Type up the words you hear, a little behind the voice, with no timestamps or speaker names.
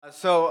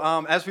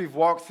As we've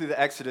walked through the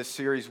Exodus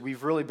series,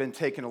 we've really been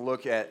taking a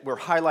look at, we're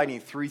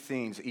highlighting three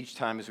themes each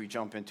time as we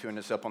jump into, and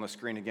it's up on the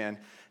screen again.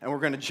 And we're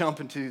going to jump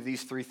into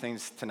these three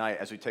things tonight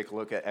as we take a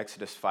look at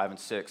Exodus 5 and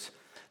 6.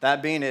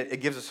 That being,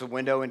 it gives us a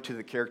window into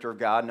the character of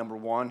God. Number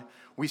one,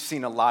 we've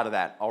seen a lot of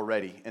that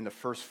already in the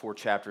first 4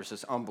 chapters.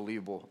 It's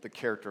unbelievable, the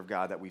character of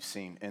God that we've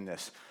seen in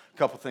this. A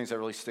couple things that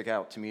really stick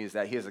out to me is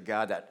that he is a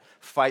God that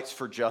fights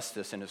for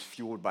justice and is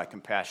fueled by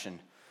compassion.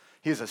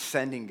 He is a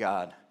sending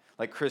God.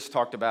 Like Chris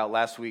talked about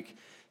last week,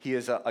 he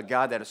is a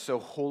God that is so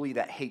holy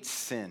that hates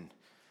sin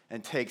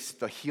and takes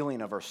the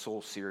healing of our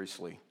soul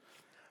seriously.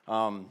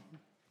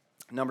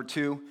 Number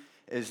two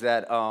is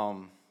that,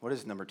 what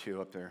is number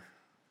 2 up there?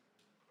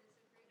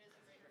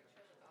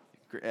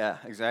 Yeah,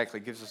 exactly.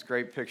 Gives us a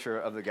great picture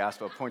of the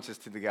gospel. Points us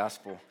to the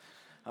gospel.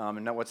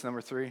 And now what's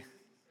number 3? It's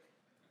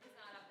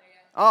not up there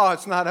yet. Oh,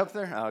 it's not up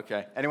there? Oh,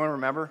 okay. Anyone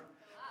remember?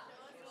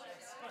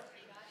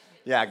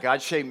 Yeah,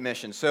 God-shaped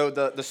mission. So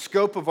the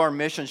scope of our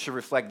mission should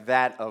reflect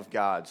that of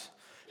God's.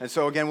 And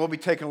so again, we'll be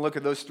taking a look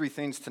at those 3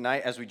 things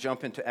tonight as we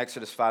jump into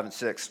Exodus 5 and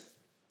 6.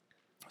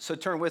 So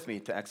turn with me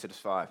to Exodus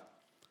 5.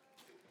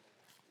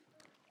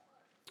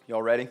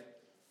 Y'all ready?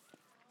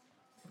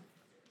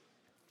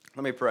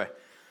 Let me pray.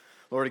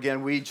 Lord,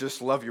 again, we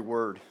just love your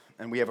word,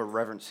 and we have a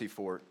reverency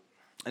for it.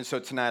 And so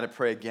tonight I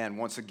pray again,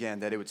 once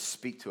again, that it would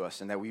speak to us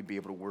and that we'd be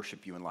able to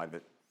worship you in light of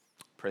it.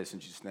 Pray this in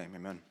Jesus' name,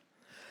 amen.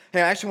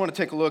 Hey, I actually want to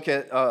take a look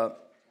at the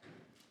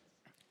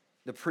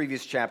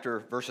previous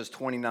chapter, verses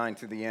 29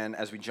 to the end,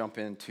 as we jump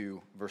into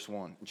verse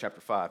 1 in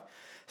chapter 5.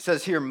 It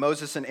says here,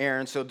 Moses and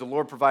Aaron, so the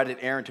Lord provided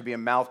Aaron to be a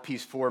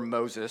mouthpiece for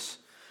Moses.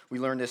 We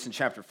learned this in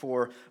chapter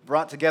 4,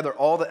 brought together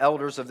all the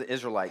elders of the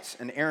Israelites,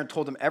 and Aaron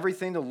told them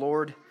everything the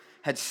Lord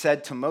had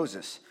said to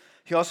Moses.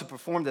 He also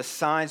performed the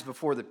signs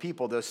before the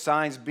people, those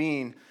signs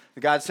being,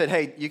 God said,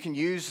 hey, you can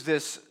use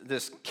this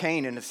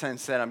cane in the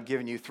sense that I'm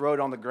giving you. Throw it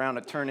on the ground,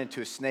 it'll turn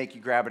into a snake.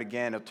 You grab it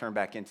again, it'll turn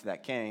back into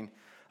that cane.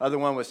 Other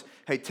one was,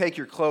 hey, take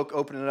your cloak,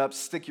 open it up,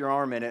 stick your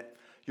arm in it.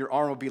 Your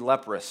arm will be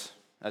leprous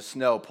as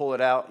snow. Pull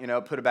it out,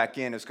 put it back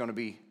in. It's going to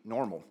be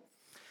normal.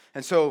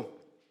 And so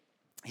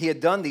he had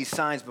done these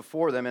signs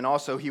before them, and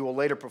also he will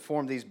later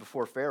perform these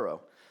before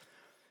Pharaoh.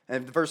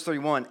 And verse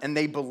 31, and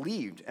they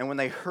believed. And when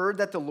they heard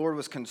that the Lord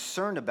was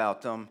concerned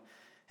about them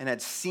and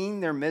had seen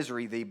their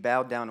misery, they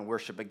bowed down and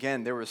worshiped.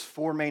 Again, there was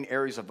 4 main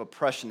areas of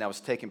oppression that was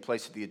taking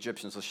place with the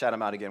Egyptians. Let's shout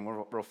them out again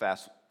real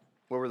fast.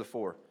 What were the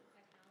 4?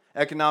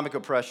 Economic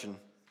oppression,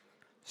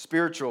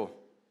 spiritual,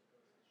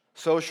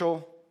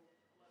 social,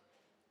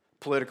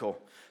 political.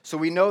 So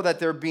we know that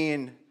they're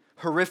being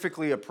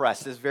horrifically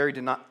oppressed. It's very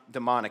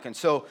demonic. And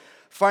so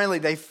finally,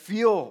 they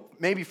feel,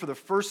 maybe for the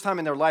first time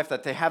in their life,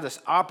 that they have this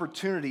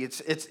opportunity.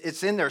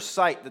 It's in their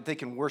sight that they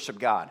can worship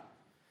God.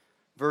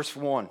 Verse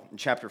 1 in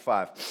chapter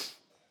 5.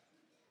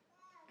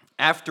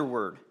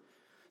 Afterward,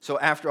 so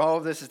after all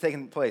of this has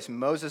taken place,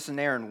 Moses and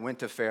Aaron went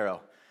to Pharaoh.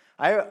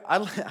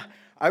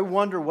 I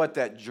wonder what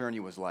that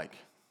journey was like.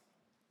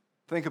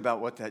 Think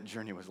about what that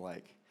journey was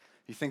like.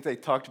 You think they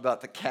talked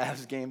about the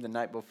Cavs game the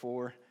night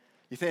before?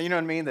 You think, you know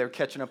what I mean? They were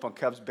catching up on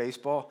Cubs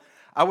baseball.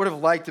 I would have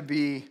liked to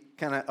be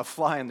kind of a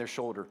fly on their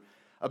shoulder,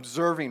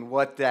 observing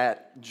what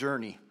that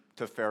journey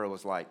to Pharaoh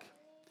was like,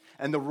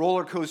 and the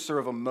roller coaster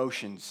of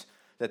emotions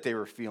that they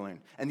were feeling,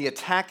 and the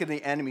attack of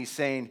the enemy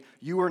saying,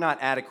 you are not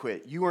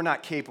adequate, you are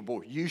not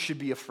capable, you should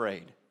be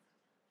afraid.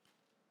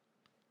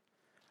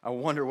 I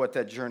wonder what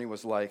that journey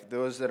was like.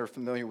 Those that are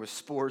familiar with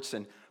sports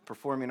and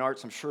performing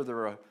arts, I'm sure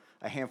there are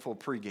a handful of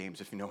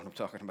pre-games, if you know what I'm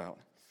talking about.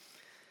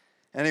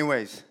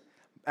 Anyways,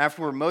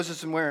 afterward,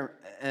 Moses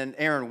and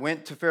Aaron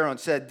went to Pharaoh and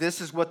said,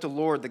 this is what the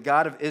Lord, the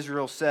God of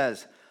Israel,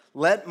 says.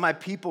 Let my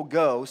people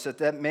go so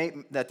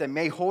that they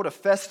may hold a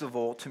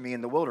festival to me in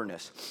the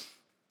wilderness.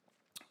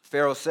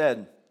 Pharaoh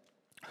said,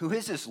 who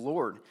is this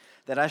Lord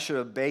that I should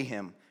obey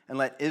him and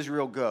let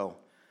Israel go?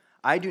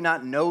 I do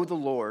not know the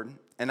Lord,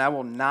 and I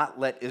will not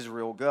let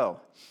Israel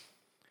go.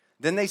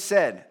 Then they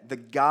said, the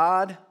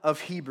God of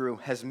Hebrew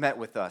has met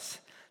with us.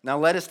 Now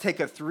let us take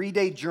a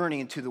 3-day journey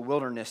into the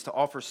wilderness to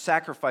offer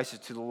sacrifices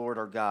to the Lord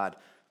our God.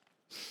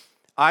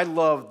 I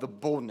love the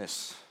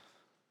boldness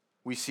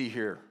we see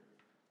here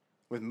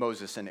with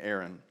Moses and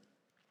Aaron.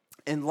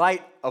 In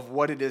light of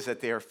what it is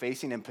that they are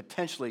facing and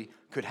potentially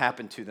could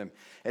happen to them,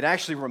 it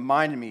actually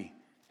reminded me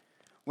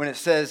when it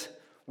says,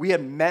 we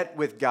had met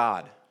with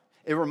God.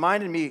 It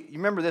reminded me, you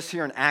remember this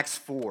here in Acts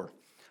 4.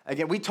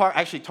 Again, we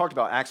actually talked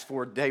about Acts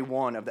 4, day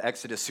 1 of the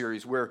Exodus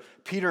series, where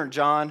Peter and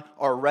John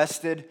are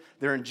arrested.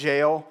 They're in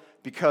jail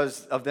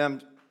because of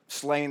them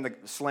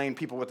slaying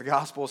people with the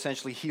gospel,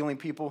 essentially healing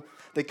people.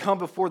 They come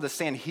before the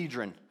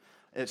Sanhedrin.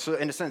 So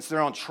in a sense,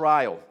 they're on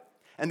trial.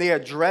 And they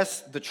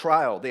address the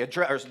trial. They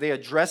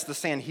address the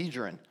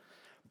Sanhedrin.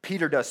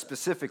 Peter does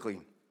specifically.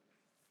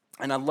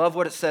 And I love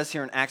what it says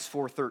here in Acts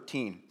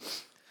 4:13.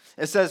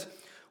 It says,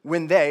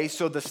 when they,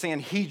 so the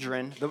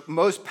Sanhedrin, the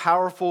most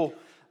powerful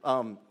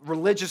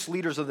religious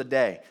leaders of the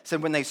day,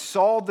 said when they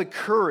saw the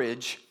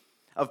courage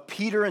of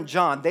Peter and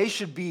John, they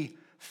should be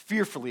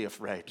fearfully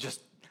afraid, just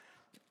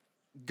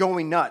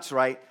going nuts,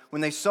 right?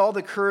 When they saw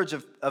the courage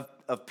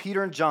of of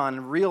Peter and John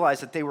and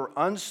realized that they were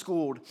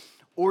unschooled,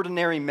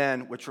 ordinary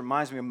men, which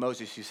reminds me of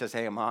Moses, who says,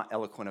 hey, I'm not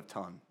eloquent of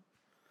tongue.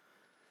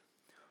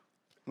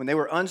 When they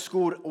were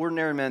unschooled,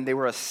 ordinary men, they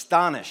were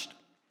astonished,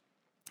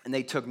 and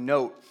they took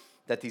note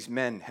that these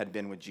men had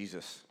been with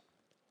Jesus.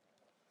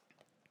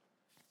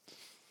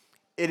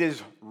 It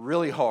is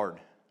really hard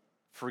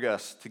for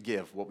us to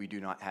give what we do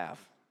not have.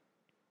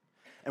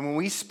 And when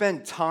we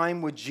spend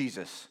time with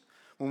Jesus,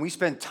 when we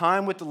spend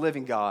time with the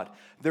living God,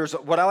 there's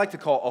what I like to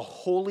call a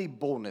holy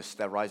boldness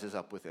that rises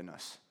up within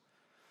us,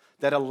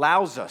 that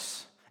allows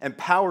us,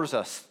 empowers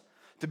us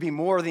to be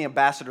more of the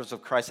ambassadors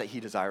of Christ that he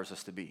desires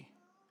us to be.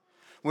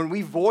 When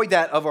we void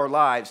that of our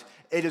lives,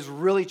 it is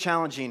really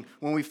challenging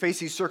when we face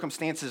these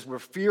circumstances where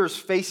fear is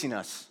facing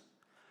us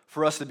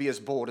for us to be as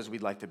bold as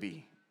we'd like to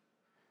be.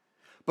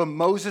 But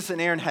Moses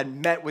and Aaron had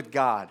met with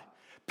God.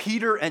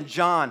 Peter and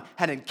John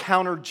had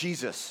encountered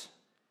Jesus.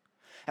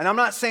 And I'm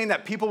not saying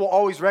that people will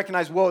always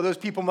recognize, whoa, those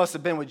people must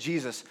have been with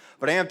Jesus.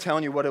 But I am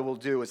telling you what it will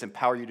do is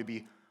empower you to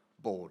be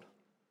bold,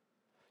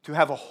 to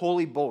have a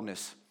holy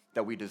boldness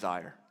that we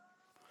desire.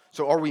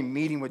 So are we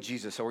meeting with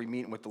Jesus? Are we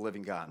meeting with the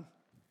living God?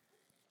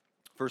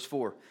 Verse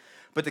 4,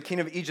 but the king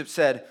of Egypt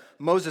said,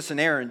 Moses and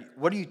Aaron,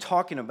 what are you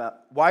talking about?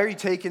 Why are you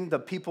taking the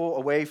people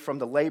away from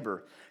the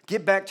labor?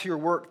 Get back to your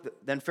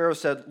work. Then Pharaoh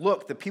said,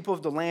 look, the people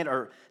of the land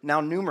are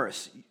now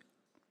numerous,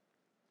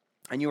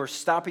 and you are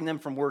stopping them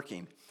from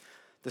working.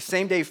 The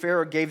same day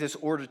Pharaoh gave this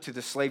order to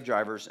the slave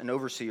drivers and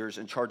overseers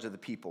in charge of the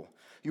people.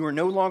 You are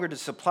no longer to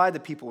supply the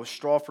people with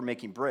straw for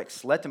making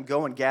bricks. Let them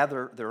go and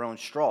gather their own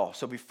straw.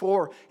 So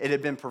before, it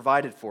had been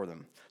provided for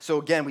them. So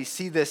again, we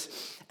see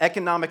this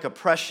economic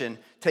oppression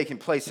taking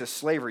place, this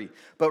slavery.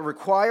 But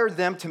require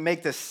them to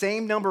make the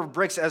same number of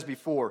bricks as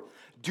before.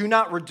 Do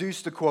not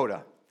reduce the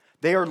quota.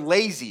 They are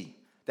lazy.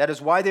 That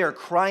is why they are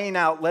crying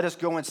out, let us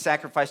go and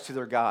sacrifice to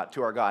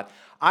our God.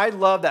 I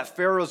love that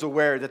Pharaoh is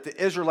aware that the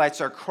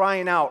Israelites are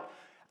crying out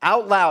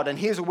loud, and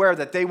he is aware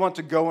that they want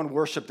to go and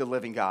worship the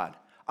living God.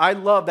 I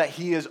love that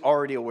he is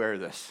already aware of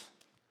this.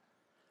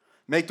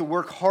 Make the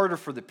work harder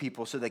for the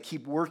people so they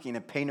keep working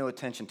and pay no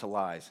attention to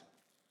lies.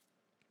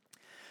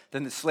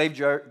 Then the slave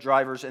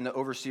drivers and the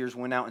overseers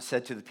went out and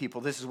said to the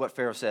people, this is what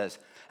Pharaoh says,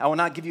 I will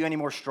not give you any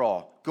more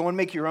straw. Go and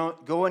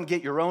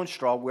get your own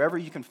straw wherever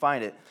you can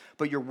find it,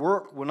 but your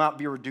work will not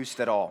be reduced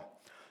at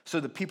all. So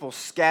the people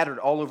scattered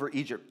all over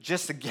Egypt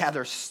just to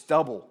gather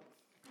stubble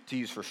to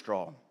use for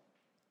straw.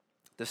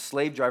 The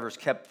slave drivers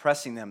kept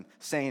pressing them,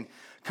 saying,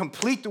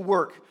 complete the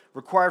work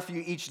required for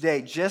you each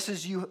day, just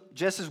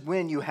as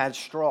when you had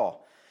straw.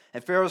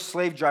 And Pharaoh's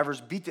slave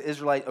drivers beat the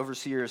Israelite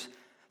overseers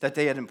that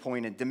they had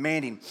appointed,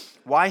 demanding,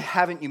 why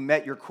haven't you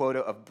met your quota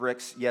of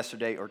bricks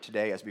yesterday or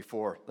today as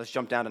before? Let's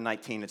jump down to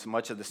 19. It's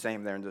much of the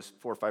same there in just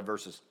 4 or 5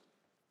 verses.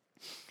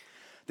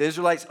 The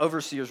Israelites'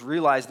 overseers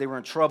realized they were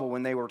in trouble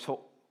when they were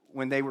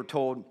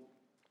told,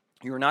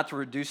 you are not to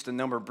reduce the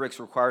number of bricks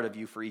required of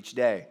you for each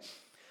day.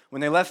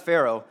 When they left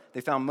Pharaoh,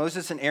 they found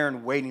Moses and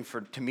Aaron waiting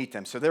to meet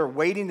them. So they were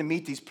waiting to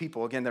meet these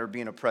people, again, that were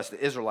being oppressed,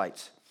 the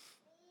Israelites.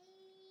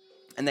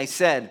 And they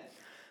said,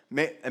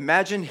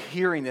 imagine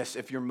hearing this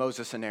if you're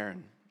Moses and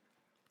Aaron.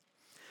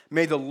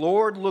 May the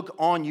Lord look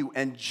on you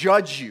and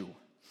judge you.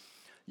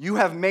 You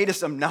have made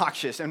us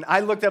obnoxious. And I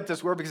looked up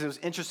this word because it was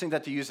interesting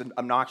that they used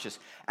obnoxious.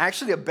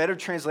 Actually, a better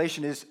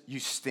translation is you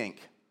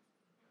stink.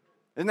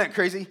 Isn't that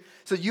crazy?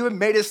 So you have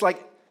made us,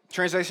 like,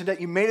 translation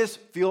that you made us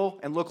feel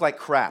and look like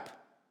crap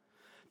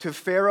to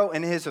Pharaoh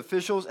and his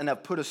officials, and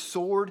have put a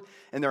sword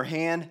in their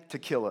hand to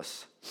kill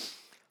us.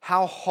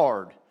 How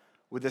hard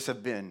would this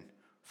have been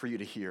for you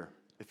to hear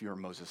if you were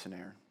Moses and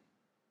Aaron?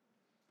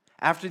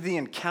 After the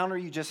encounter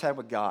you just had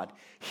with God,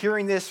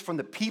 hearing this from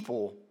the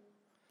people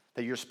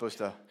that you're supposed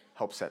to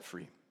help set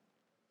free.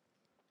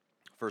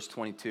 Verse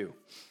 22.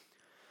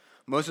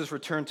 Moses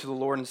returned to the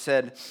Lord and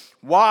said,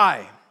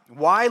 why,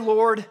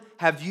 Lord,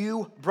 have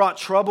you brought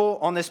trouble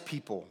on this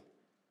people?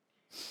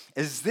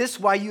 Is this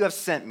why you have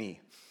sent me?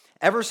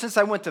 Ever since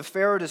I went to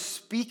Pharaoh to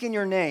speak in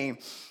your name,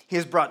 he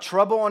has brought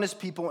trouble on his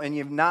people, and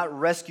you have not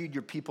rescued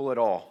your people at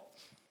all.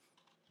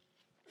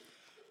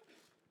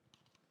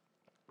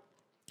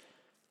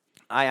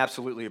 I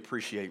absolutely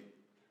appreciate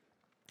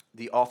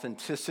the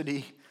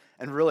authenticity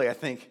and really, I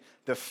think,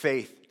 the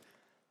faith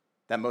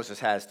that Moses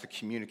has to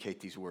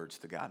communicate these words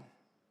to God.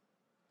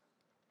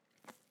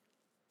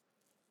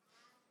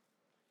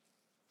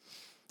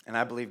 And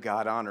I believe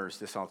God honors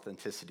this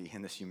authenticity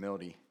and this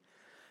humility.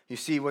 You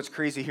see, what's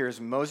crazy here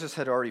is Moses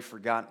had already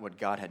forgotten what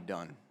God had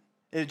done.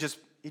 It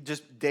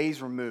just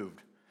days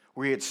removed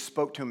where he had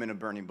spoke to him in a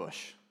burning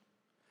bush,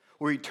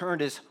 where he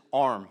turned his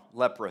arm,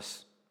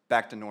 leprous,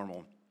 back to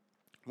normal,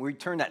 where he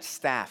turned that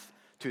staff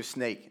to a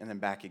snake and then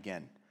back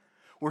again,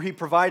 where he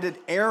provided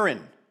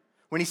Aaron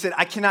when he said,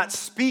 I cannot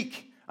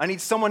speak, I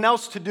need someone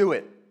else to do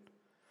it.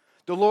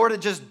 The Lord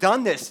had just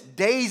done this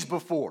days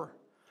before,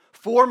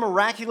 4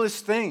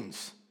 miraculous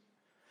things.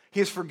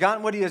 He has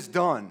forgotten what he has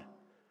done,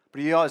 but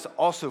he has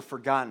also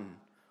forgotten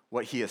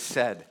what he has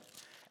said.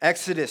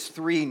 Exodus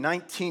 3,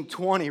 19,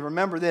 20,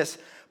 remember this.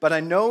 But I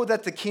know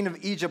that the king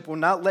of Egypt will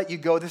not let you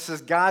go. This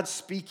is God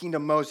speaking to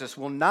Moses.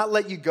 Will not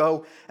let you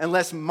go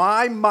unless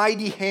my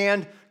mighty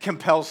hand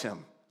compels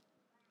him.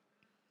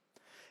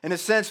 In a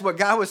sense, what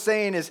God was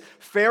saying is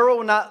Pharaoh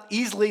will not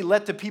easily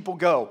let the people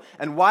go.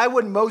 And why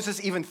would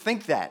Moses even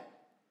think that?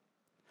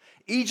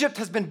 Egypt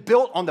has been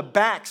built on the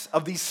backs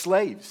of these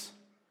slaves.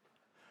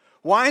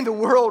 Why in the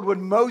world would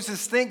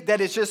Moses think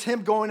that it's just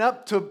him going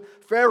up to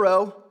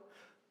Pharaoh,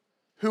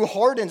 who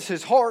hardens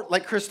his heart,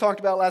 like Chris talked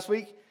about last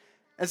week,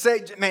 and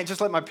say, man,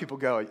 just let my people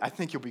go. I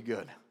think you'll be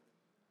good.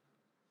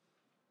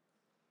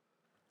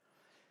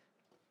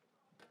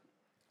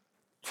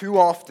 Too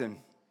often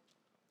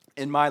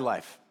in my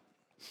life,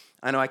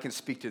 I know I can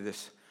speak to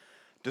this,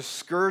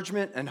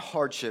 discouragement and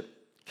hardship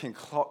can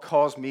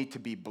cause me to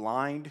be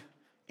blind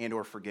and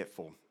or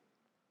forgetful.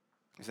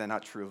 Is that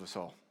not true of us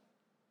all?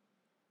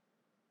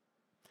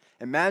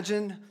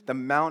 Imagine the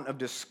amount of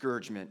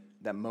discouragement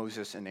that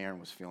Moses and Aaron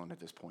was feeling at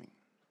this point.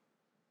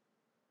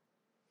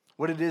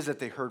 What it is that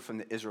they heard from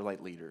the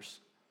Israelite leaders.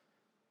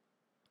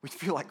 We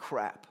feel like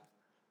crap.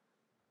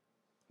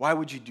 Why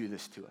would you do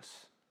this to us?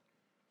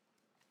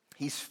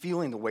 He's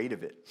feeling the weight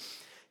of it.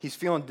 He's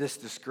feeling this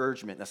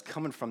discouragement that's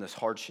coming from this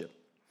hardship.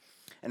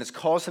 And it's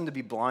caused him to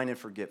be blind and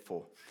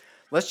forgetful.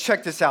 Let's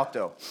check this out,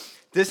 though.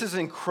 This is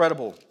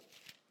incredible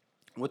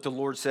what the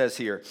Lord says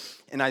here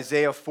in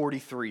Isaiah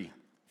 43,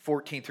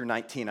 14 through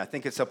 19. I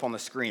think it's up on the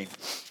screen.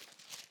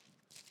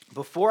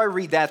 Before I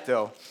read that,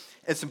 though,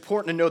 it's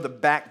important to know the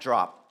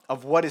backdrop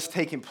of what is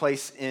taking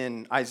place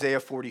in Isaiah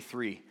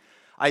 43.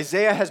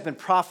 Isaiah has been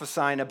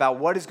prophesying about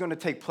what is going to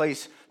take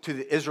place to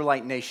the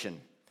Israelite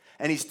nation.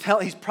 And he's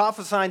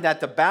prophesying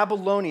that the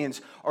Babylonians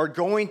are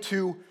going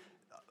to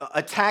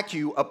attack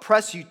you,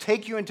 oppress you,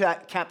 take you into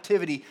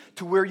captivity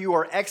to where you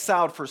are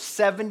exiled for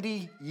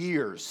 70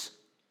 years.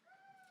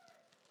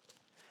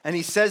 And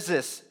he says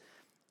this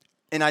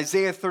in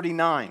Isaiah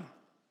 39.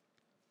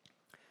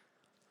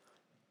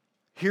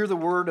 Hear the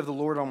word of the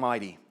Lord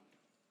Almighty.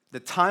 The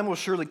time will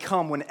surely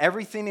come when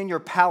everything in your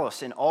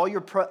palace and all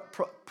your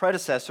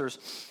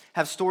predecessors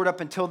have stored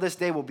up until this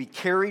day will be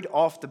carried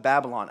off to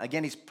Babylon.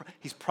 Again,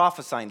 he's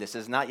prophesying this. It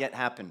has not yet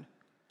happened.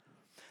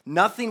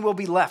 Nothing will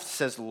be left,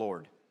 says the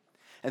Lord.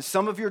 And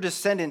some of your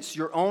descendants,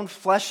 your own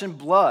flesh and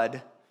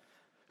blood,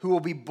 who will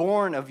be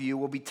born of you,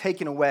 will be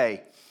taken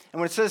away. And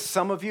when it says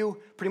some of you,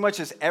 pretty much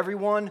it's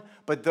everyone,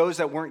 but those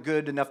that weren't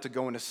good enough to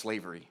go into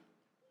slavery.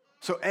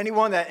 So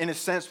anyone that, in a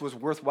sense, was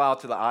worthwhile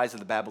to the eyes of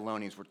the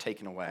Babylonians were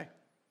taken away.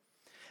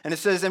 And it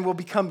says, and will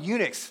become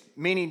eunuchs,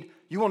 meaning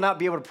you will not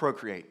be able to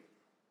procreate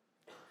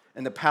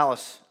in the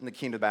palace in the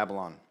kingdom of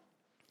Babylon.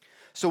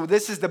 So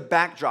this is the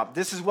backdrop.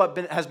 This is what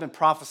has been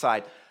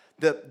prophesied.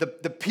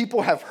 The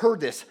people have heard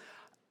this.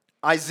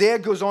 Isaiah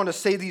goes on to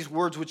say these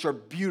words, which are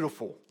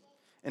beautiful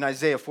in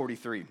Isaiah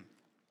 43,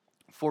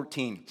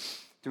 14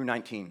 through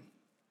 19.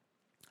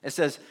 It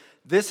says,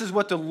 this is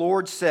what the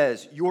Lord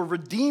says, your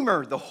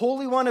Redeemer, the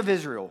Holy One of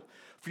Israel.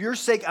 For your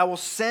sake, I will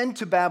send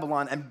to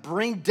Babylon and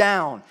bring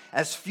down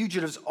as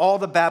fugitives all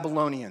the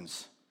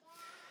Babylonians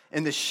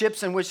in the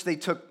ships in which they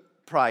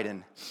took pride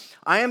in.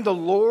 I am the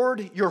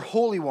Lord, your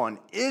Holy One,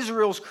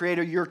 Israel's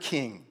Creator, your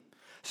King.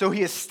 So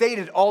he has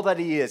stated all that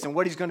he is and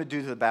what he's going to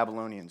do to the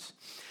Babylonians.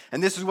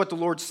 And this is what the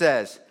Lord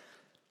says.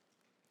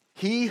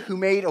 He who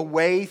made a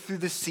way through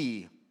the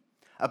sea,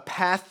 a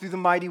path through the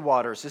mighty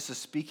waters. This is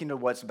speaking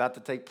of what's about to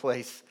take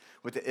place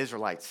with the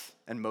Israelites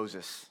and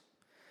Moses.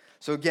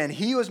 So again,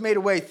 he who has made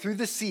a way through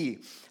the sea,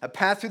 a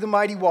path through the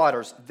mighty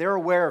waters. They're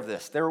aware of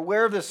this. They're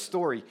aware of this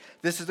story.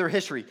 This is their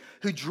history.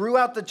 Who drew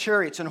out the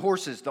chariots and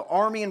horses, the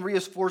army and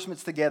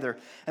reinforcements together,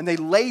 and they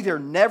lay there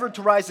never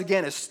to rise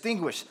again,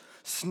 extinguished,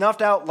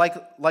 snuffed out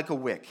like a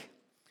wick.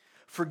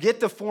 Forget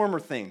the former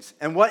things.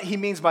 And what he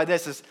means by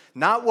this is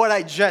not what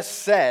I just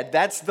said.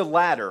 That's the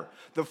latter.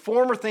 The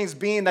former things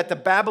being that the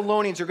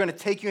Babylonians are going to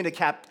take you into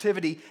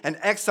captivity and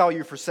exile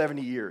you for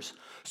 70 years.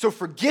 So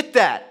forget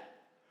that.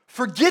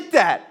 Forget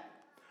that.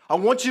 I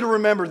want you to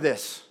remember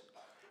this,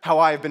 how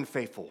I have been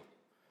faithful.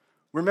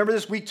 Remember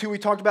this week 2 we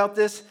talked about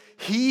this?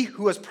 He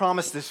who has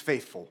promised is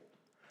faithful.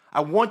 I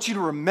want you to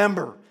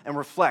remember and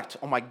reflect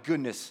on my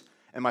goodness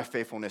and my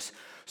faithfulness.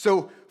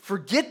 So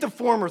forget the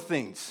former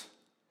things,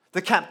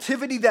 the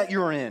captivity that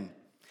you're in,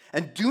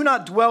 and do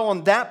not dwell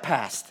on that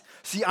past.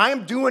 See, I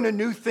am doing a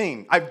new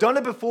thing. I've done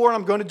it before and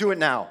I'm going to do it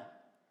now.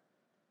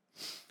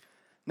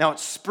 Now it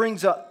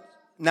springs up.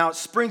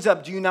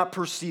 Do you not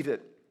perceive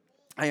it?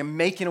 I am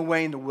making a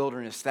way in the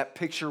wilderness. That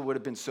picture would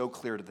have been so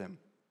clear to them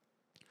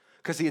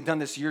because he had done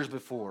this years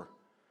before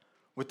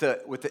with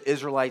the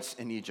Israelites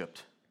in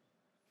Egypt.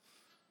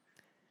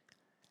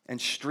 And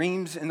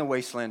streams in the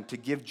wasteland to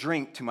give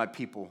drink to my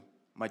people,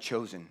 my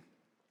chosen.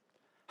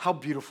 How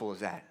beautiful is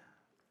that?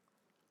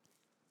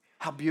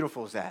 How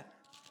beautiful is that?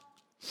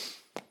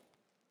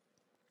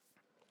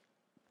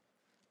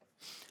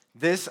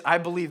 I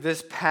believe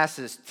this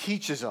passage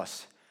teaches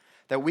us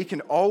that we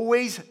can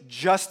always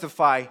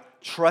justify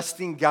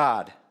trusting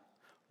God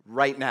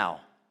right now.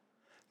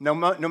 No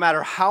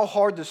matter how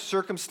hard the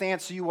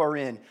circumstance you are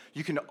in,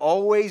 you can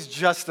always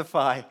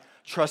justify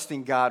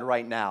trusting God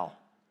right now.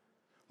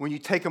 when you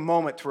take a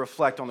moment to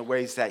reflect on the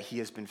ways that he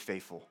has been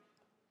faithful.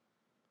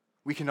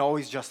 We can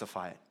always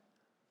justify it.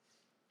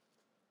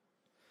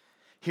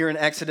 Here in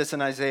Exodus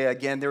and Isaiah,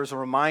 again, there's a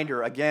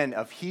reminder, again,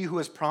 of he who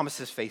has promised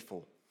is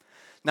faithful.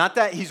 Not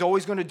that he's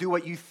always going to do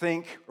what you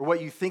think or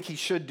what you think he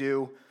should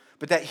do,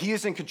 but that he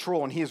is in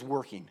control and he is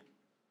working.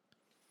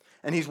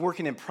 And he's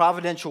working in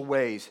providential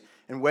ways,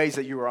 in ways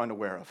that you are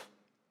unaware of.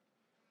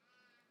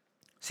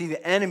 See,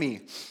 the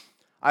enemy,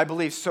 I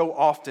believe, so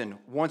often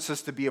wants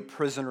us to be a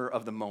prisoner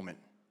of the moment.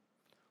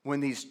 When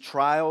these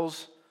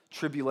trials,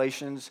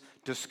 tribulations,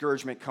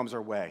 discouragement comes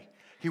our way.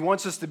 He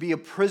wants us to be a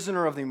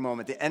prisoner of the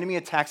moment. The enemy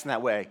attacks in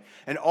that way.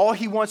 And all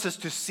he wants us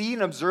to see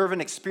and observe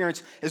and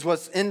experience is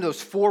what's in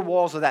those four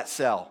walls of that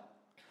cell.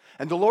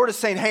 And the Lord is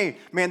saying, hey,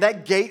 man,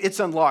 that gate, it's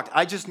unlocked.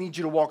 I just need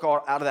you to walk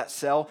out of that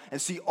cell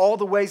and see all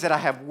the ways that I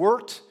have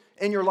worked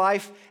in your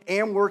life,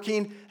 am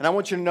working, and I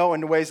want you to know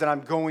in the ways that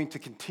I'm going to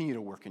continue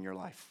to work in your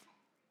life.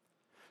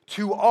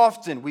 Too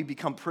often, we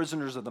become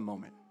prisoners of the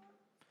moment.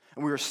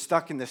 And we are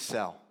stuck in this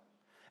cell.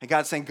 And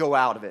God's saying, go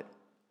out of it.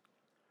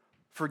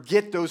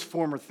 Forget those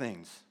former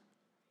things.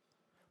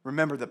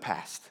 Remember the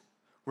past.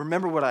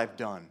 Remember what I've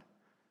done.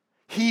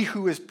 He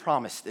who is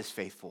promised is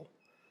faithful.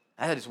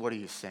 That is what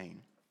he is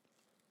saying.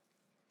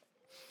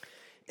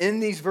 In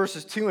these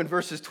verses 2 and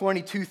verses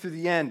 22 through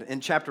the end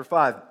in chapter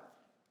 5,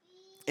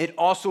 it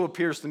also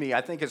appears to me,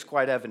 I think it's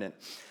quite evident,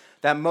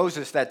 that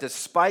Moses, that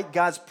despite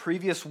God's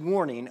previous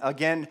warning,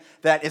 again,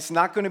 that it's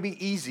not going to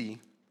be easy,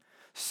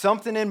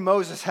 something in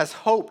Moses has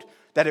hoped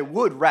that it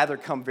would rather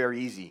come very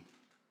easy.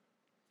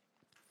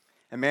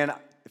 And man,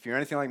 if you're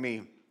anything like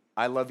me,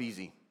 I love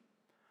easy.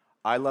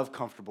 I love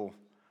comfortable.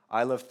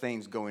 I love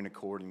things going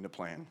according to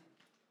plan.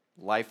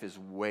 Life is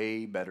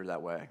way better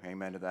that way.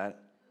 Amen to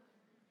that.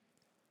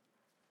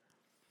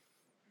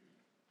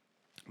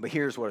 But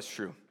here's what is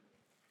true.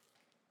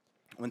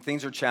 When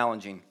things are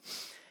challenging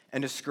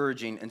and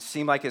discouraging and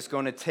seem like it's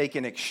going to take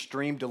an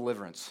extreme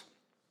deliverance,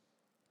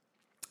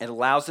 it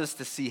allows us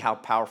to see how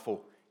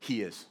powerful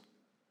he is.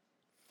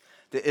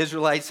 The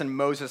Israelites and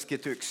Moses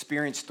get to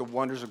experience the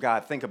wonders of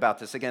God. Think about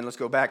this. Again, let's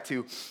go back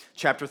to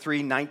chapter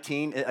 3,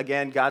 19.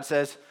 Again, God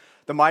says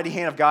the mighty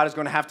hand of God is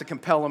going to have to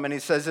compel them. And he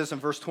says this in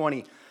verse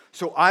 20.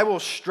 So I will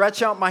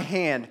stretch out my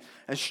hand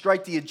and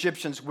strike the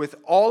Egyptians with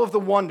all of the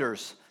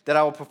wonders that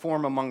I will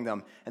perform among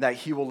them, and that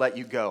he will let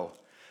you go.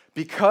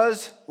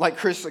 Because, like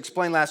Chris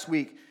explained last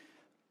week,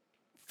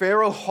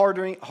 Pharaoh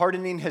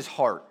hardening his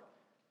heart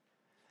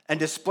and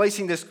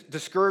displacing this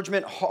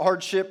discouragement,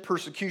 hardship,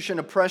 persecution,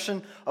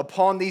 oppression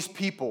upon these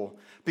people,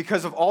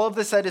 because of all of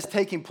this that is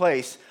taking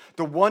place,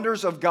 the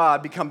wonders of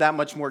God become that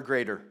much more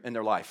greater in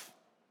their life.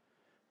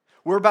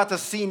 We're about to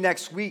see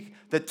next week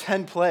the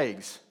 10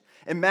 plagues.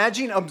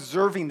 Imagine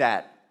observing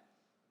that.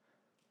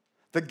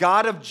 The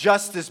God of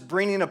justice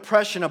bringing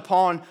oppression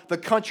upon the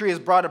country has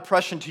brought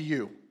oppression to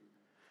you.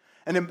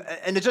 And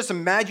to just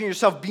imagine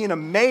yourself being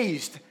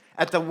amazed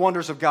at the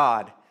wonders of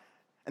God.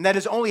 And that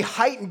is only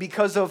heightened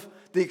because of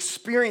the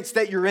experience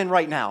that you're in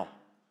right now.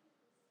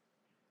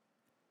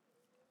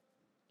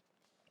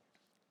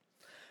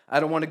 I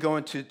don't want to go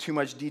into too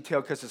much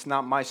detail because it's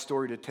not my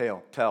story to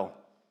tell.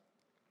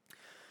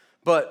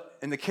 But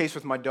in the case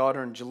with my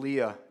daughter and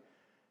Jalea,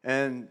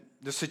 and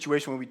the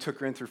situation when we took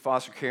her in through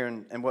foster care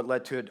and what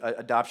led to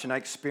adoption, I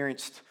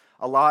experienced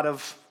a lot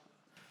of,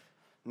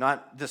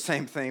 not the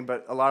same thing,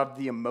 but a lot of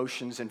the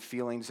emotions and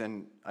feelings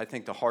and I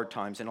think the hard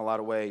times in a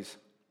lot of ways.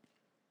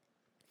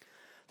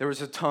 There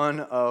was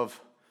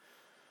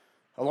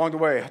along the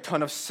way, a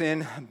ton of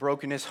sin,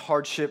 brokenness,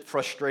 hardship,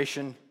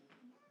 frustration,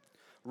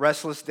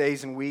 restless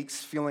days and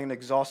weeks, feeling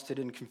exhausted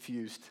and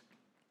confused.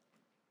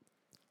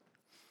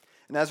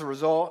 And as a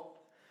result,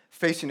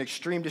 facing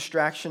extreme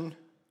distraction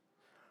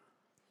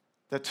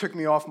that took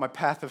me off my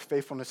path of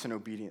faithfulness and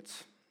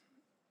obedience.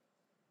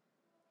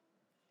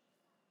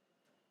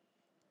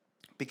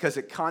 Because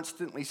it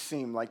constantly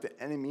seemed like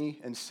the enemy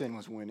and sin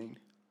was winning.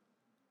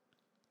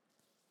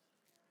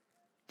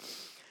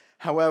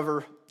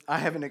 However, I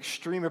have an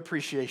extreme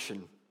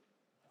appreciation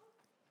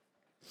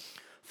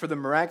for the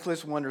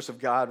miraculous wonders of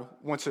God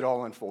once it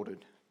all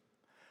unfolded.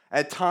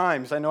 At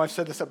times, I know I've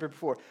said this up here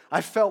before,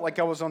 I felt like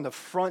I was on the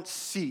front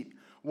seat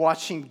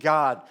watching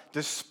God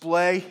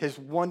display his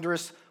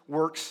wondrous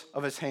works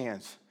of his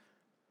hands.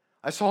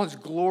 I saw his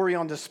glory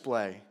on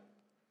display.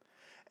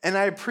 And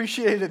I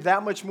appreciated it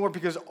that much more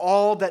because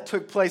all that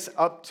took place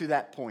up to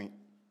that point.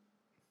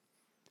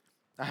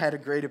 I had a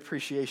great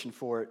appreciation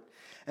for it.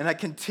 And I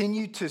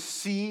continue to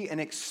see and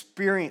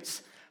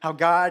experience how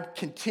God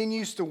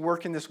continues to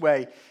work in this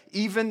way.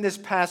 Even this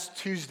past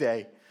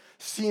Tuesday,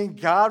 seeing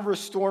God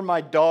restore my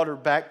daughter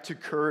back to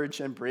courage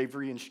and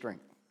bravery and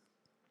strength.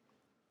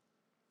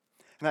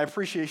 And I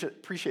appreciate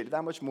it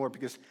that much more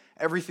because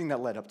everything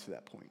that led up to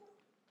that point.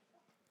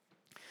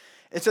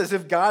 It's as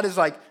if God is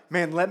like,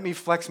 man, let me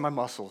flex my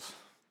muscles.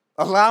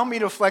 Allow me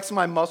to flex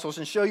my muscles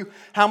and show you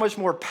how much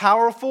more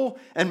powerful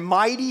and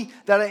mighty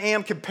that I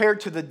am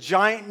compared to the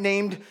giant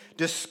named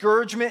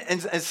discouragement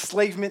and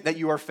enslavement that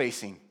you are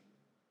facing.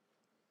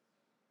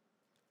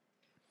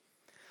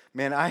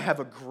 Man, I have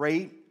a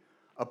great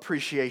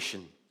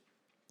appreciation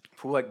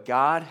for what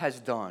God has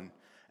done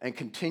and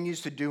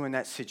continues to do in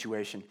that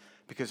situation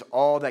because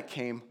all that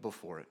came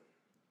before it.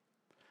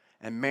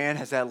 And man,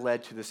 has that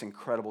led to this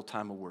incredible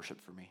time of worship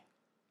for me.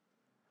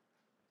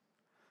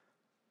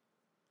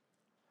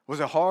 Was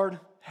it hard?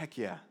 Heck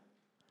yeah.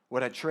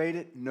 Would I trade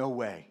it? No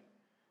way.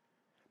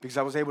 Because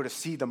I was able to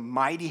see the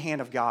mighty hand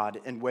of God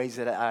in ways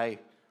that I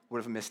would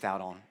have missed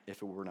out on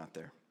if it were not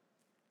there.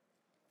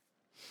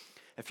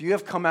 If you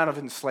have come out of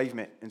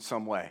enslavement in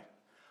some way,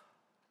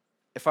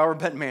 if I were a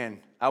bet man,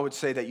 I would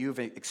say that you've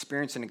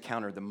experienced and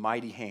encountered the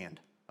mighty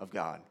hand of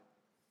God,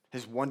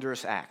 his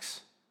wondrous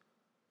acts,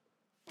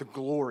 the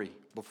glory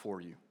before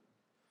you.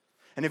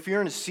 And if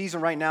you're in a season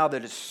right now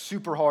that is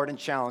super hard and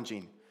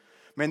challenging,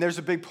 man, there's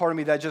a big part of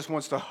me that just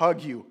wants to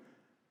hug you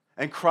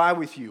and cry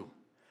with you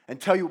and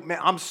tell you, man,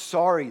 I'm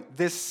sorry,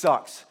 this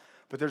sucks.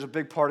 But there's a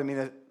big part of me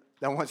that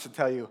wants to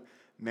tell you,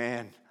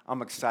 man,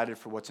 I'm excited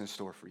for what's in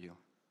store for you.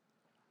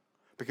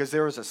 Because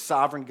there is a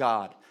sovereign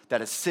God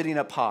that is sitting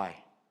up high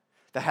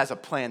that has a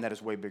plan that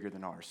is way bigger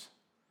than ours,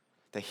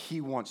 that he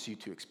wants you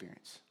to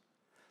experience,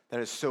 that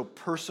is so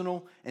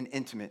personal and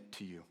intimate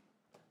to you.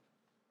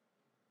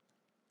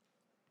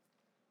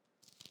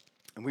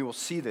 And we will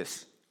see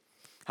this,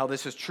 how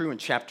this is true in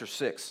chapter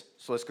 6.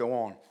 So let's go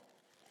on.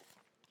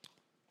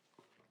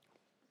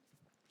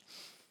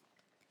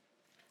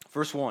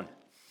 Verse 1.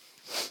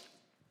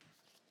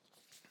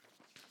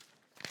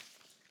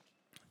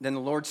 Then the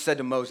Lord said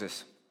to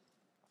Moses,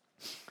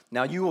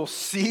 now you will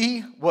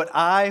see what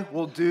I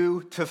will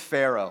do to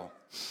Pharaoh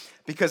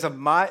because of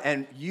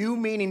and you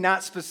meaning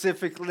not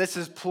specifically, this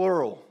is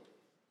plural.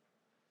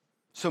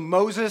 So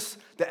Moses,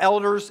 the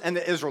elders, and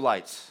the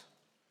Israelites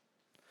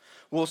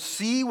will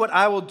see what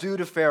I will do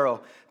to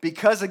Pharaoh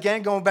because,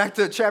 again, going back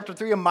to chapter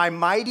 3, of my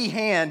mighty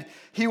hand,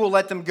 he will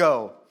let them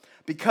go.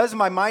 Because of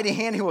my mighty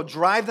hand, he will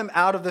drive them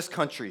out of this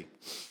country.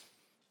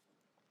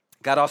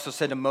 God also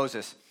said to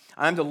Moses,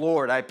 I am the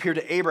Lord. I appeared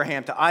to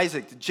Abraham, to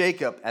Isaac, to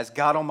Jacob as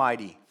God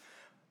Almighty.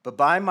 But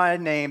by my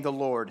name, the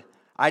Lord,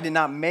 I did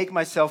not make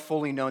myself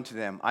fully known to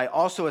them. I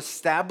also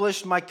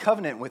established my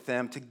covenant with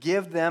them to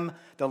give them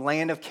the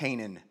land of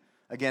Canaan.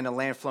 Again, a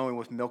land flowing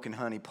with milk and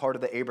honey, part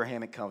of the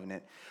Abrahamic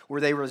covenant, where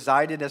they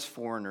resided as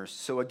foreigners.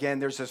 So again,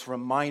 there's this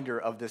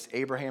reminder of this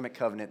Abrahamic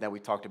covenant that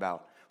we talked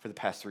about for the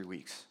past 3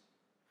 weeks.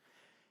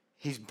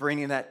 He's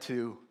bringing that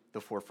to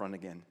the forefront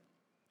again.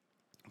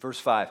 Verse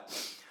 5.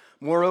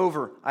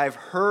 Moreover, I have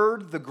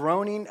heard the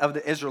groaning of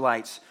the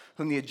Israelites,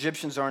 whom the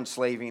Egyptians are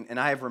enslaving, and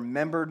I have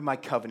remembered my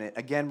covenant.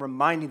 Again,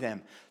 reminding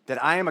them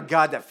that I am a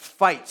God that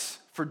fights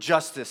for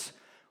justice,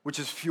 which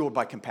is fueled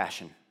by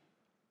compassion.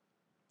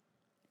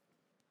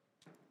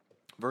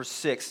 Verse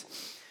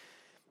 6.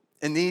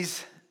 In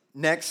these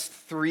next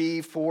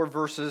 3-4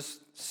 verses,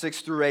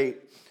 6 through 8,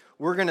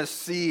 we're going to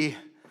see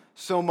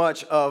so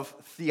much of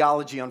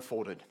theology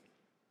unfolded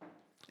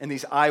in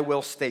these I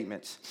will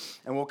statements,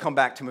 and we'll come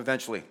back to them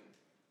eventually.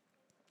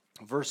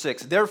 Verse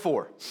 6,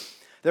 therefore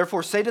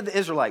say to the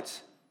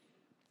Israelites,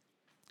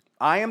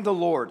 I am the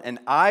Lord, and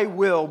I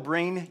will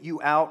bring you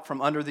out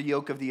from under the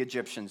yoke of the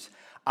Egyptians.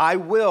 I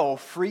will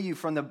free you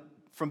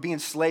from being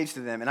slaves to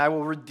them, and I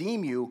will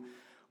redeem you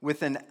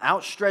with an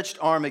outstretched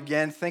arm.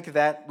 Again, think of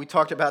that. We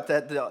talked about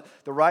that,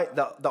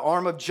 the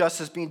arm of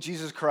justice being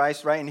Jesus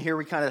Christ, right? And here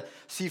we kind of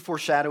see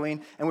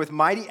foreshadowing. And with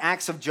mighty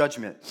acts of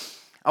judgment,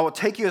 I will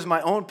take you as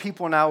my own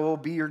people, and I will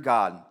be your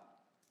God.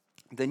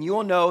 Then you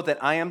will know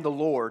that I am the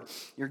Lord,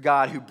 your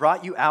God, who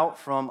brought you out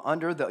from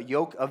under the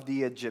yoke of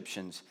the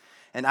Egyptians.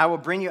 And I will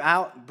bring you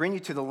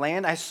to the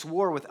land I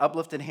swore with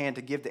uplifted hand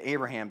to give to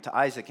Abraham, to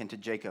Isaac, and to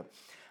Jacob.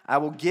 I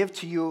will give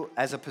to you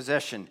as a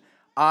possession.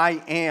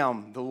 I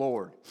am the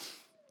Lord,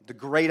 the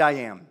great I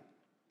am.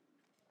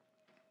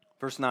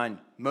 Verse 9,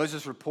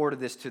 Moses reported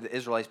this to the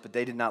Israelites, but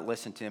they did not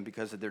listen to him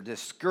because of their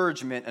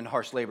discouragement and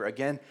harsh labor.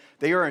 Again,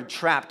 they are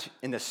entrapped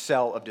in the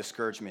cell of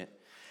discouragement.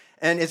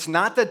 And it's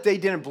not that they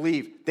didn't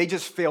believe, they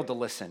just failed to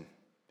listen.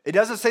 It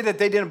doesn't say that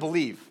they didn't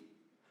believe,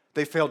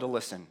 they failed to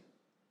listen.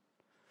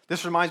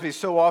 This reminds me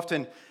so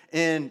often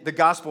in the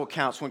gospel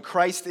accounts when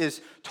Christ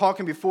is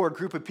talking before a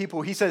group of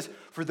people, he says,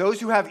 for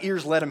those who have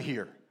ears, let them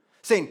hear.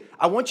 Saying,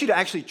 I want you to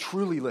actually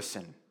truly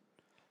listen.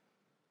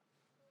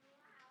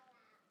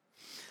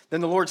 Then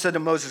the Lord said to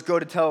Moses, go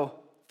to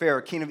tell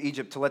Pharaoh, king of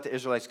Egypt, to let the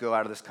Israelites go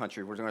out of this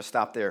country. We're going to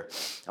stop there.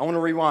 I want to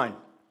rewind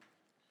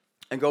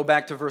and go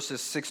back to verses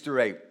 6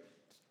 through 8.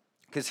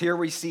 Because here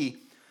we see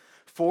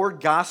 4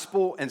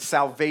 gospel and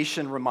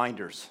salvation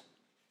reminders.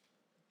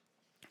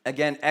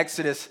 Again,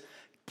 Exodus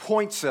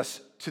points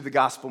us to the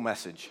gospel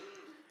message.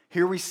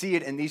 Here we see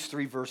it in these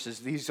 3 verses.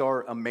 These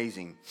are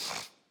amazing.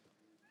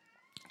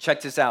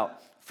 Check this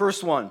out.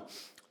 First one,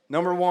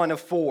 number 1 of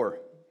 4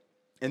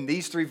 in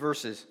these 3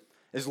 verses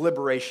is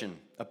liberation,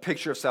 a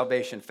picture of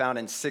salvation found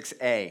in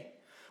 6a,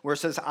 where it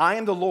says, I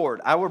am the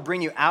Lord. I will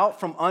bring you out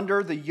from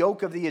under the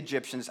yoke of the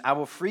Egyptians. I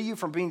will free you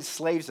from being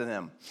slaves to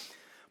them.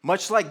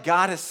 Much like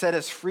God has set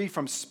us free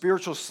from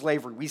spiritual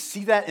slavery. We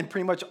see that in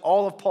pretty much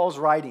all of Paul's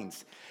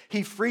writings.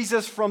 He frees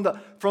us from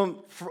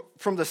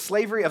the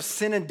slavery of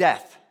sin and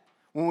death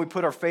when we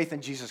put our faith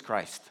in Jesus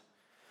Christ.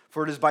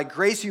 For it is by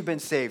grace you've been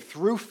saved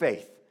through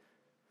faith.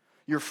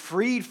 You're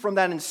freed from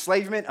that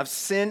enslavement of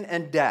sin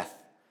and death.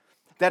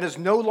 That is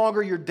no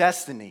longer your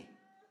destiny.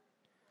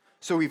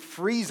 So he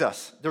frees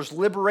us. There's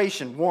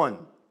liberation,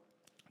 1.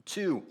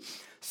 2,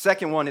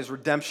 second one is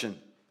redemption.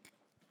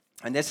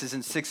 And this is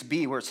in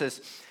 6b where it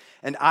says,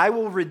 and I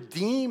will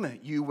redeem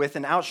you with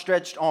an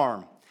outstretched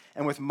arm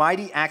and with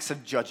mighty acts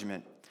of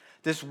judgment.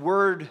 This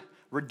word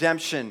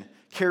redemption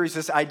carries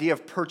this idea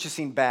of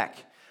purchasing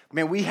back.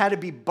 Man, we had to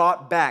be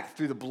bought back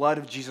through the blood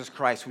of Jesus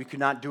Christ. We could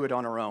not do it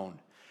on our own.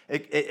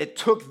 It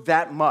took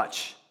that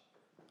much.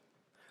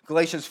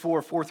 Galatians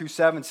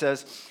 4:4-7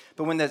 says,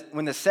 but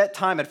when the set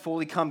time had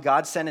fully come,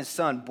 God sent his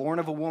son, born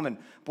of a woman,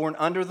 born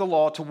under the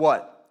law, to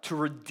what? To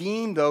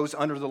redeem those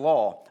under the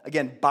law.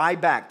 Again, buy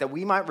back, that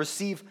we might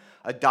receive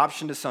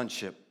adoption to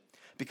sonship,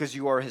 because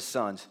you are his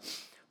sons.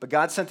 But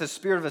God sent the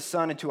Spirit of his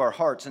Son into our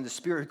hearts, and the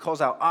Spirit who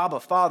calls out,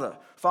 Abba, Father,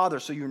 Father.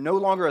 So you're no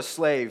longer a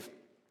slave,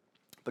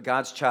 but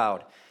God's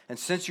child. And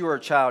since you are a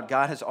child,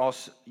 God has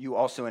you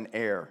also an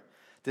heir.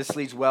 This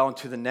leads well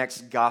into the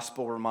next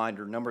gospel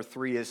reminder. Number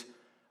 3 is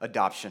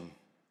adoption.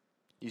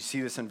 You see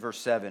this in verse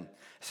 7. It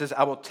says,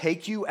 I will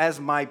take you as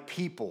my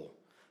people,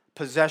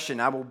 possession.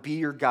 I will be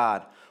your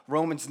God.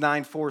 Romans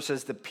 9:4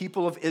 says, the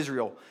people of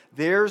Israel,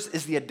 theirs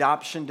is the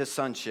adoption to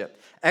sonship.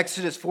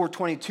 Exodus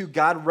 4:22,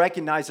 God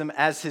recognized him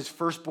as his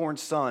firstborn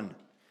son.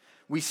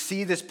 We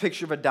see this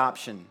picture of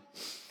adoption.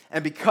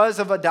 And because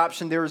of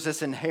adoption, there is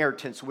this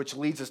inheritance, which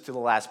leads us to the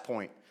last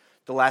point,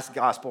 the last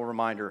gospel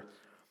reminder,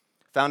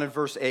 found in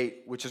verse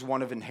 8, which is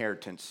one of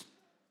inheritance.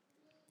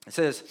 It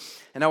says,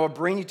 and I will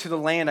bring you to the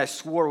land I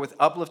swore with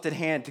uplifted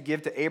hand to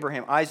give to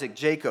Abraham, Isaac,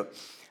 Jacob.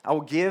 I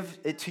will give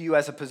it to you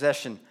as a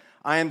possession.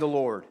 I am the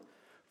Lord.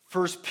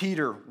 1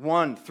 Peter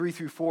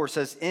 1:3-4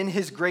 says, in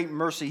his great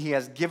mercy, he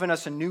has given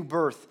us a new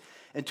birth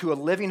into a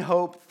living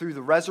hope through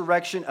the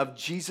resurrection of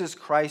Jesus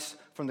Christ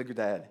from the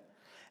dead,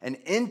 and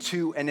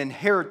into an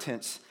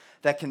inheritance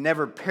that can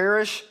never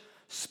perish,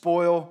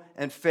 spoil,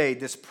 and fade.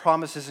 This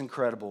promise is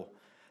incredible.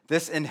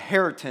 This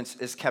inheritance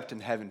is kept in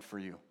heaven for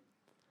you.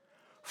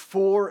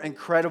 4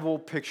 incredible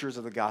pictures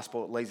of the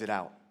gospel. It lays it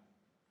out.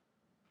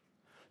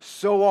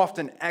 So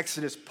often,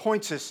 Exodus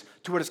points us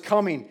to what is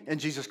coming in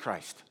Jesus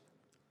Christ.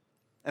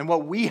 And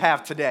what we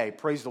have today,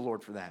 praise the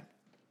Lord for that.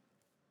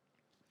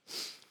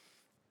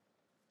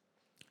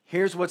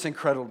 Here's what's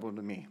incredible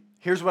to me.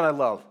 Here's what I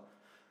love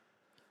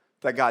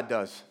that God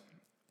does.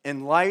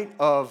 In light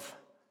of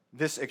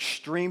this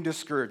extreme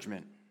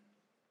discouragement,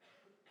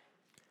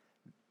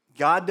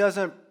 God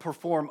doesn't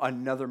perform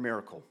another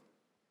miracle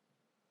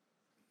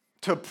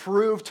to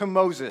prove to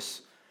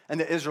Moses and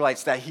the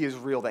Israelites that he is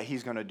real, that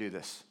he's going to do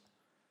this.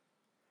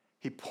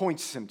 He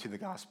points them to the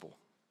gospel.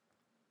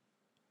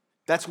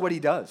 That's what he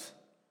does.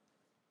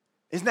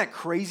 Isn't that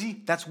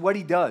crazy? That's what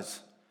he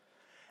does.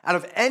 Out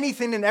of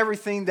anything and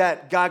everything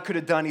that God could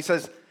have done, he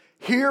says,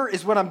 here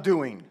is what I'm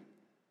doing.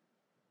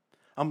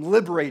 I'm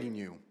liberating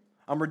you.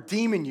 I'm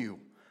redeeming you.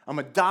 I'm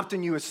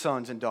adopting you as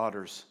sons and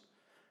daughters.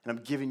 And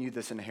I'm giving you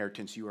this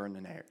inheritance. You are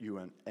an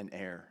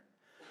heir.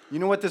 You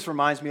know what this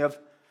reminds me of?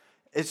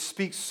 It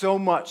speaks so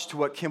much to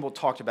what Kimball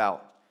talked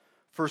about.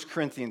 1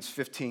 Corinthians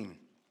 15.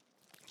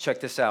 Check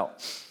this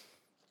out.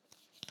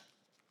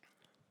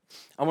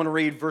 I want to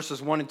read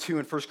verses 1 and 2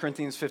 in 1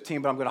 Corinthians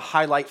 15, but I'm going to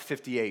highlight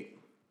 58.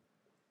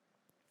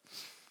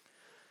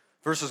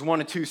 Verses 1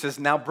 and 2 says,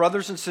 now,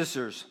 brothers and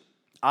sisters,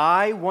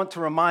 I want to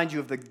remind you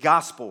of the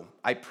gospel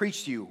I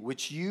preached to you,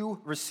 which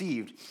you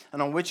received,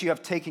 and on which you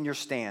have taken your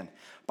stand.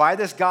 By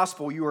this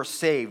gospel you are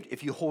saved,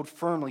 if you hold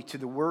firmly to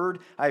the word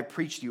I have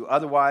preached to you.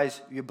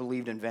 Otherwise, you have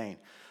believed in vain.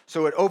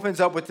 So it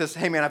opens up with this,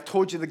 hey man, I've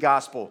told you the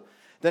gospel.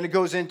 Then it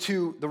goes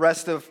into the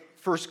rest of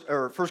 1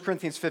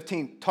 Corinthians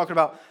 15, talking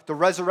about the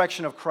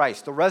resurrection of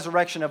Christ, the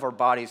resurrection of our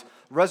bodies,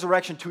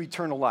 resurrection to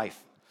eternal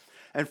life.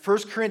 And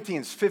 1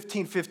 Corinthians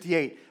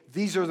 15:58,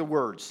 these are the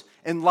words.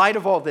 In light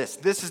of all this,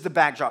 this is the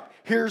backdrop.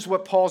 Here's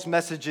what Paul's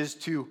message is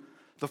to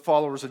the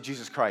followers of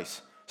Jesus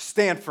Christ.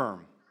 Stand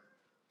firm.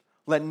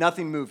 Let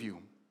nothing move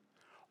you.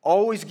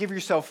 Always give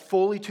yourself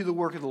fully to the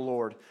work of the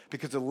Lord,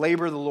 because the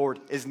labor of the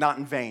Lord is not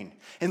in vain.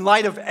 In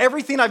light of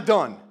everything I've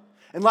done,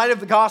 in light of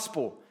the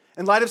gospel,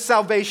 in light of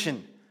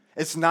salvation,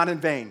 it's not in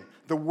vain.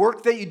 The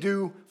work that you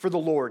do for the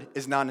Lord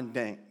is not in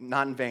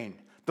vain.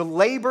 The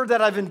labor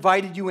that I've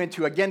invited you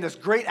into, again, this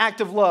great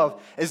act of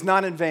love, is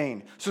not in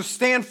vain. So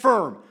stand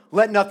firm.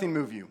 Let nothing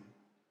move you.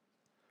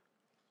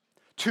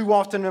 Too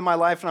often in my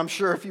life, and I'm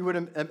sure if you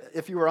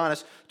were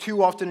honest,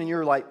 too often in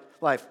your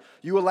life,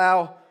 you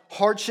allow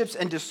hardships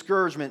and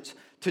discouragements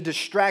to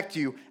distract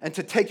you and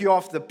to take you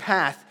off the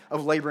path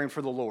of laboring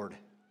for the Lord,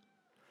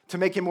 to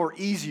make it more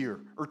easier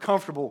or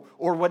comfortable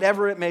or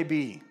whatever it may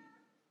be.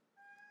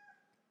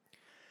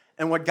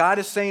 And what God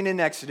is saying in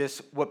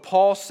Exodus, what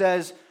Paul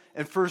says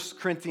in 1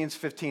 Corinthians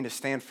 15 is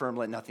stand firm,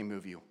 let nothing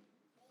move you.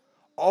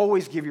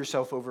 Always give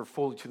yourself over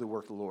fully to the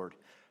work of the Lord.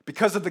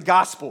 Because of the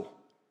gospel,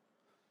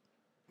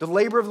 the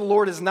labor of the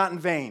Lord is not in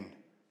vain.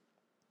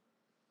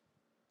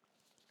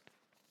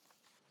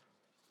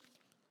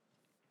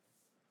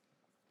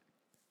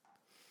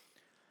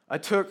 I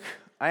took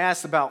I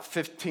asked about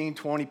 15,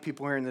 20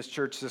 people here in this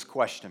church this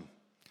question.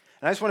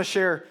 And I just want to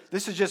share,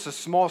 this is just a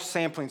small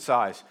sampling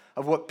size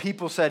of what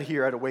people said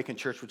here at Awaken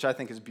Church, which I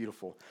think is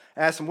beautiful.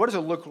 I asked them, what does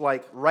it look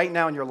like right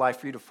now in your life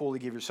for you to fully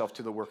give yourself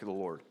to the work of the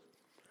Lord?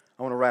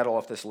 I want to rattle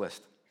off this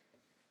list.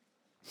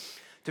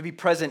 To be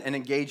present and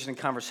engaged in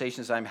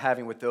conversations I'm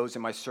having with those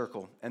in my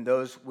circle and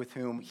those with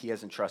whom He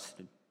has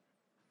entrusted.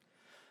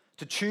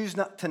 To choose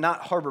not to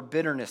not harbor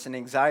bitterness and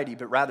anxiety,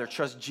 but rather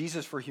trust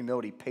Jesus for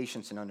humility,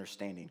 patience, and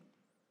understanding.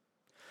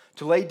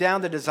 To lay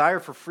down the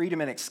desire for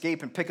freedom and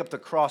escape and pick up the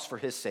cross for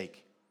His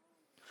sake.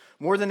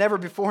 More than ever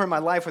before in my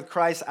life with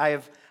Christ, I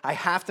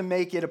have to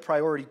make it a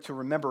priority to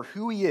remember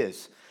who He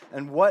is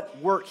and what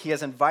work He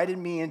has invited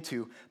me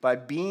into by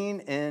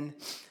being in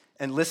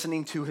and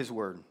listening to His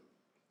word.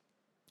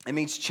 It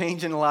means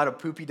changing a lot of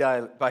poopy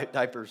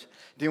diapers,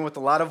 dealing with a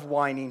lot of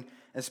whining,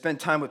 and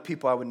spend time with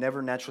people I would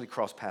never naturally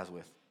cross paths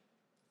with.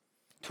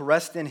 To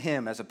rest in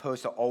Him as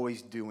opposed to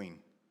always doing.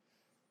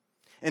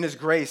 In His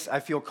grace, I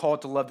feel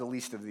called to love the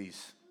least of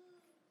these.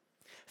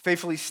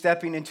 Faithfully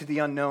stepping into the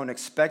unknown,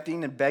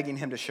 expecting and begging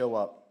Him to show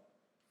up.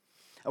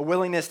 A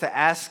willingness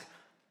to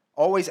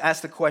always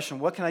ask the question,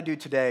 what can I do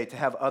today to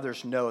have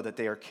others know that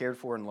they are cared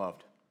for and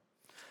loved?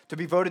 To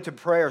be devoted to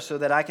prayer so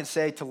that I can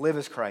say to live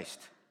as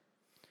Christ.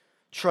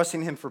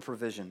 Trusting Him for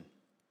provision.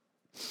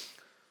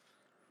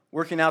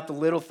 Working out the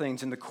little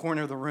things in the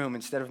corner of the room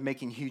instead of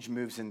making huge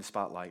moves in the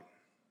spotlight.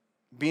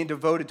 Being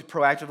devoted to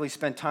proactively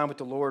spend time with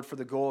the Lord for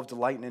the goal of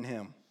delighting in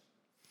Him.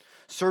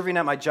 Serving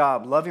at my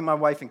job, loving my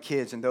wife and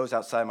kids and those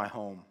outside my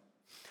home.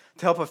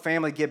 To help a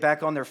family get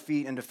back on their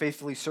feet and to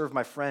faithfully serve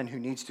my friend who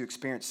needs to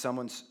experience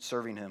someone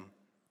serving him.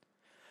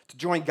 To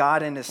join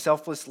God in His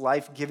selfless,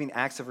 life-giving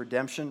acts of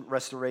redemption,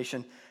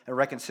 restoration, and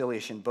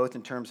reconciliation, both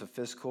in terms of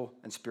physical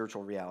and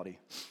spiritual reality.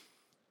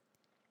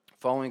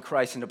 Following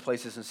Christ into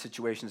places and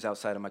situations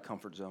outside of my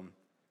comfort zone.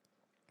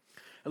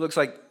 It looks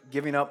like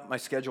giving up my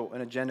schedule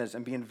and agendas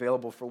and being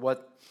available for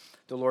what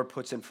the Lord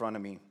puts in front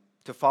of me.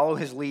 To follow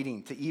His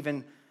leading to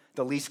even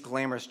the least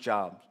glamorous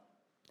job.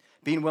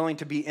 Being willing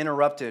to be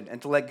interrupted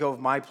and to let go of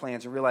my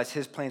plans and realize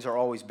His plans are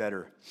always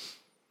better.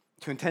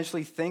 To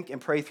intentionally think and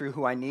pray through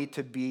who I need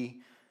to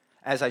be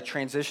as I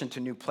transition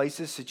to new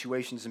places,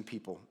 situations, and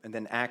people, and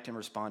then act and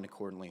respond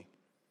accordingly.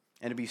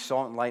 And to be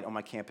salt and light on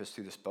my campus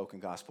through the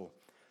spoken gospel.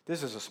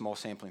 This is a small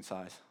sampling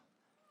size.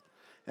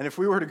 And if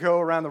we were to go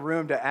around the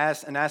room to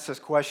ask this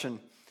question,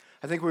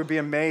 I think we would be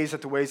amazed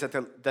at the ways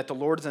that the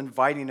Lord is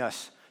inviting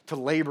us to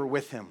labor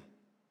with Him.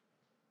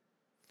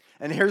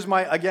 And here's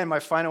my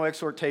final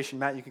exhortation.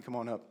 Matt, you can come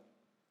on up.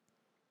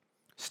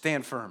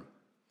 Stand firm.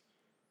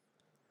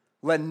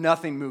 Let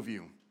nothing move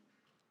you.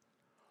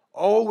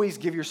 Always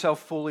give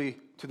yourself fully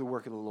to the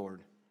work of the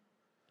Lord,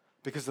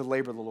 because the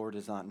labor of the Lord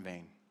is not in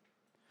vain.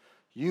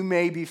 You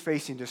may be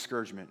facing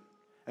discouragement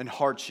and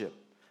hardship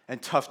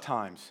and tough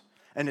times,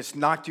 and it's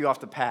knocked you off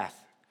the path.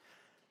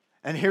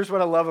 And here's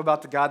what I love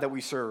about the God that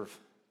we serve.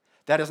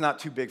 That is not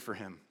too big for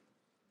Him,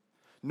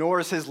 nor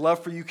is His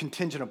love for you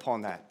contingent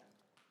upon that.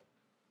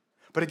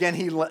 But again,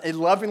 He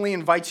lovingly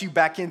invites you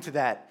back into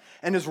that.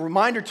 And His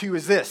reminder to you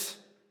is this,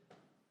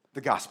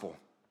 the gospel.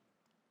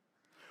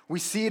 We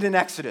see it in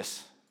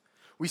Exodus.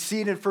 We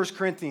see it in 1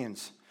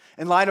 Corinthians.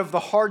 In light of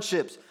the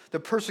hardships, the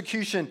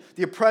persecution,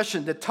 the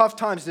oppression, the tough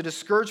times, the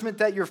discouragement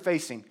that you're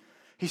facing,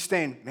 He's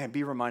saying, man,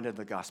 be reminded of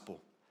the gospel.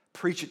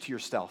 Preach it to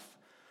yourself.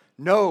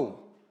 Know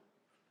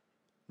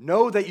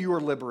that you are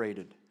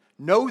liberated.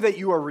 Know that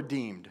you are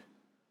redeemed.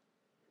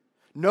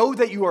 Know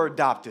that you are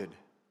adopted.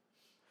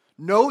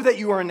 Know that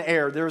you are an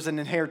heir. There is an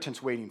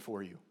inheritance waiting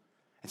for you.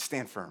 And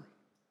stand firm.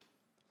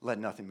 Let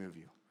nothing move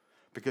you.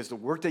 Because the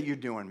work that you're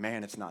doing,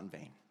 man, it's not in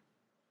vain.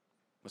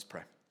 Let's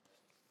pray.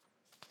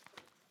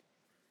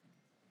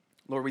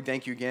 Lord, we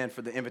thank you again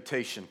for the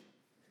invitation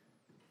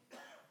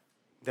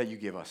that you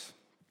give us.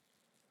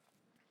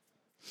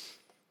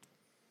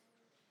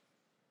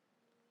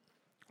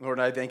 Lord,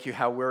 I thank you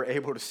how we're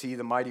able to see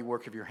the mighty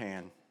work of your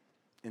hand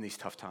in these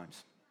tough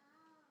times.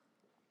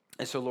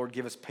 And so, Lord,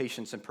 give us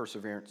patience and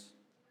perseverance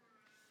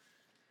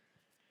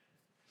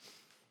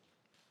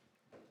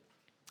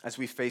as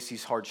we face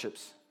these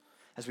hardships,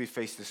 as we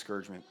face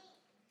discouragement.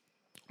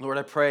 Lord,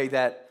 I pray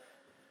that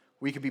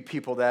we could be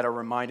people that are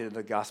reminded of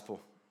the gospel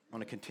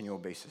on a continual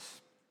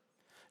basis,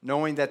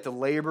 knowing that the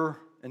labor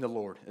in the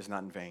Lord is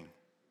not in vain.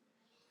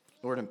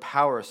 Lord,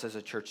 empower us as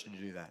a church to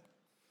do that.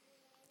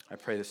 I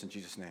pray this in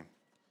Jesus' name.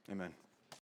 Amen.